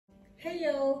Hey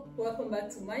y'all, welcome back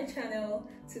to my channel.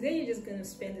 Today you're just gonna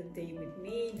spend the day with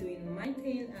me doing my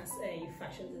thing as a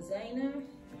fashion designer.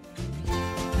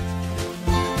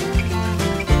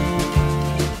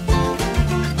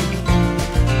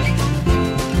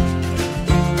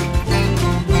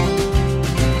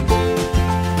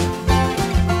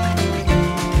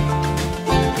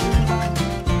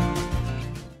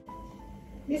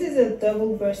 This is a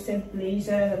double-breasted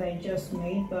blazer that I just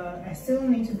made, but I still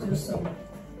need to do some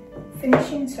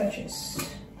finishing touches.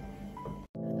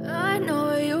 I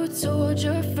know you told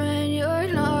your friend you're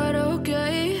not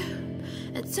okay,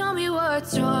 and tell me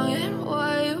what's wrong and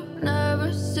why you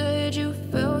never said you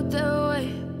felt that way.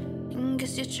 And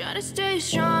guess you're trying to stay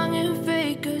strong and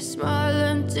fake a smile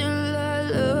until I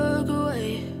look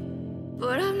away.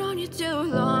 But I've known you too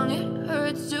long, it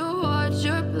hurts to watch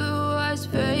your blue eyes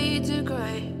fade to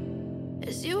gray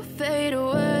as you fade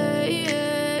away.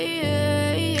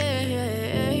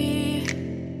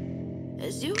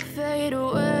 As you fade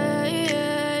away.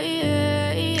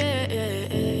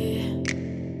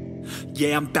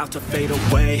 Yeah, I'm about to fade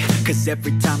away, cause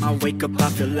every time I wake up I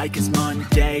feel like it's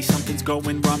Monday. Something's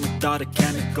going wrong with all the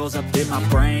chemicals up in my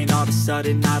brain. All of a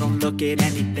sudden I don't look at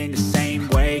anything the same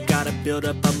way. Gotta build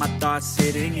up of my thoughts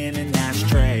sitting in an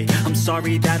ashtray. I'm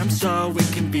sorry that I'm so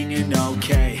inconvenient,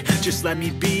 okay. Just let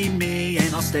me be me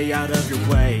and I'll stay out of your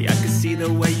way. I can see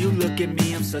the way you look at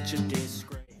me, I'm such a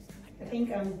disgrace. I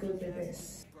think I'm good with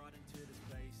this.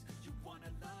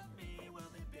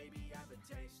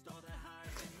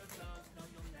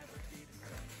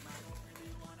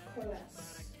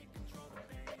 Collars.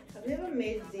 I've never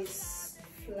made this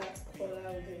flat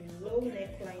collar with a low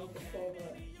neckline before,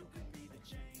 but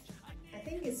I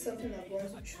think it's something I'm going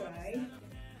to try.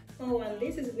 Oh, and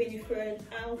this is Winifred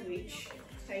Outreach.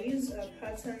 I use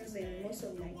patterns in most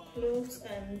of my clothes,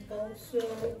 and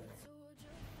also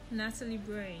Natalie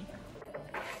Bray.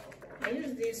 I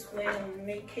use this when I'm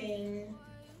making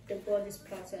the bodice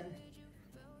pattern.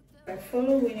 I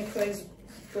follow Winifred's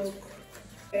book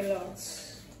a lot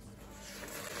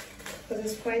because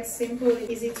it's quite simple,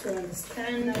 easy to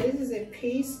understand. Now this is a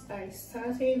piece I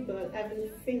started but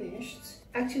haven't finished.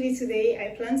 Actually today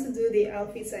I plan to do the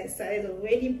outfits I started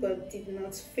already but did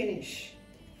not finish.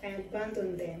 I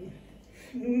abandoned them.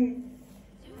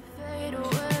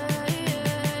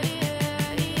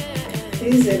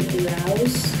 This is a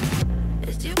blouse.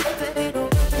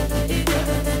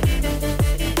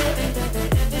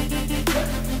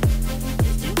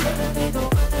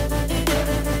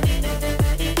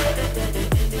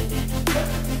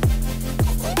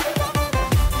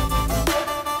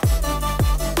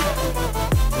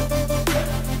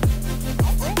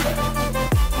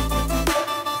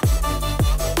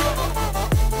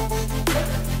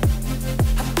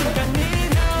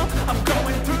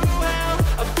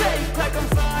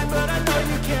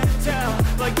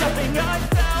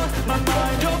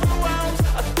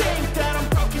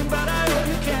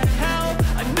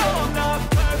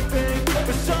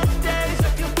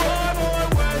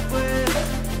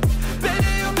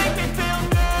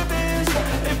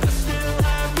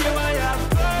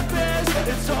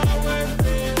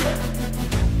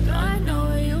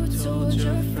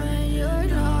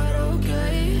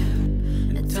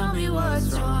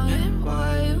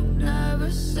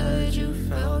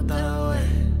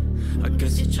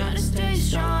 Trying to stay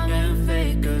strong and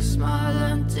fake a smile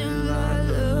until I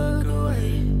look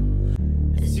away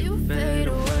as you fade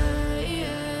away.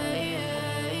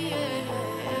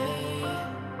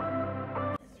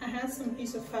 I had some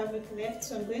piece of fabric left,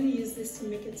 so I'm going to use this to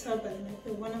make a turban like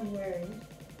the one I'm wearing.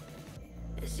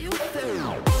 As you fade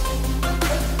away.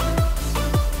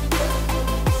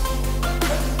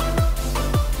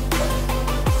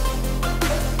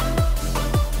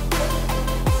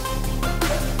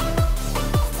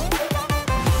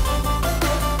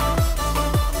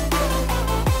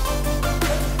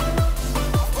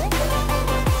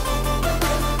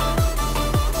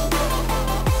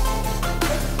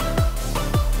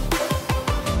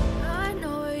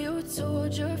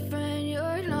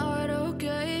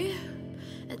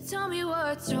 Tell me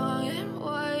what's wrong and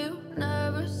why you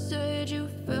never said you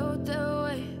felt that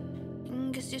way.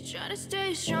 And guess you're trying to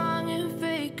stay strong and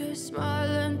fake a smile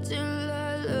until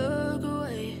I look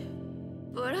away.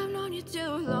 But I've known you too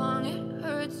long, it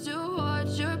hurts to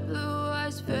watch your blue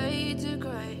eyes fade to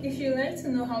gray. If you'd like to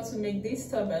know how to make these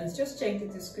turbans, just check the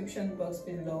description box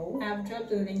below. I've dropped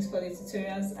the links for the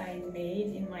tutorials I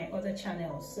made in my other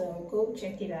channel, so go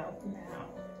check it out now.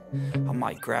 I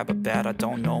might grab a bat, I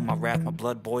don't know my wrath, my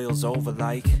blood boils over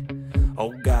like,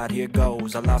 oh God, here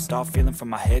goes. I lost all feeling from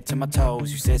my head to my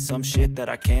toes. You said some shit that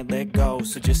I can't let go,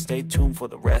 so just stay tuned for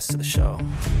the rest of the show.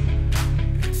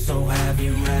 So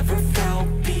you ever felt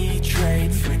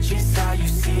betrayed? Switches how you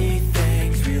see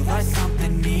things, realize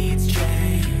something needs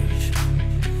change.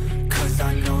 Cause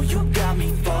I know you got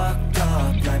me fucked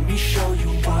up, let me show you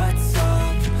what's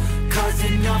up. Cause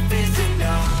enough is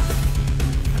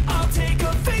enough. I'll take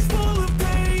a face full of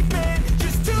pavement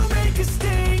just to make a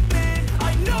statement.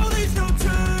 I know there's no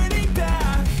turning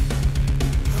back.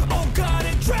 Oh God,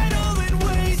 adrenaline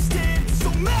wasted, so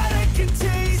mad I can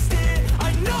taste it.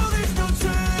 I know there's no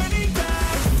turning back.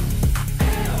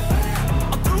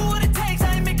 I'll do what it takes,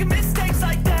 I ain't making mistakes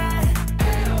like that.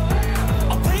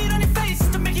 I'll play it on your face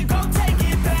to make you go take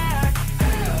it back.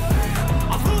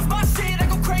 I'll lose my shit, I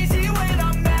go crazy when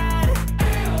I'm mad.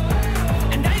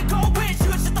 And now you go wish you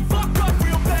would shut the fuck up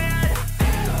real bad.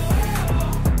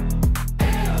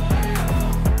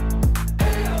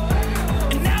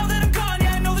 And now that I'm gone,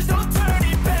 yeah, I know there's no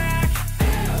turning back.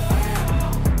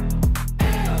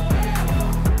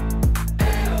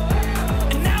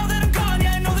 And now that I'm gone,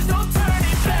 yeah, I know there's no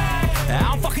turning back. I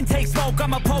don't fucking take smoke,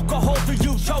 I'ma poke a hole through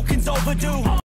you, choking's overdue.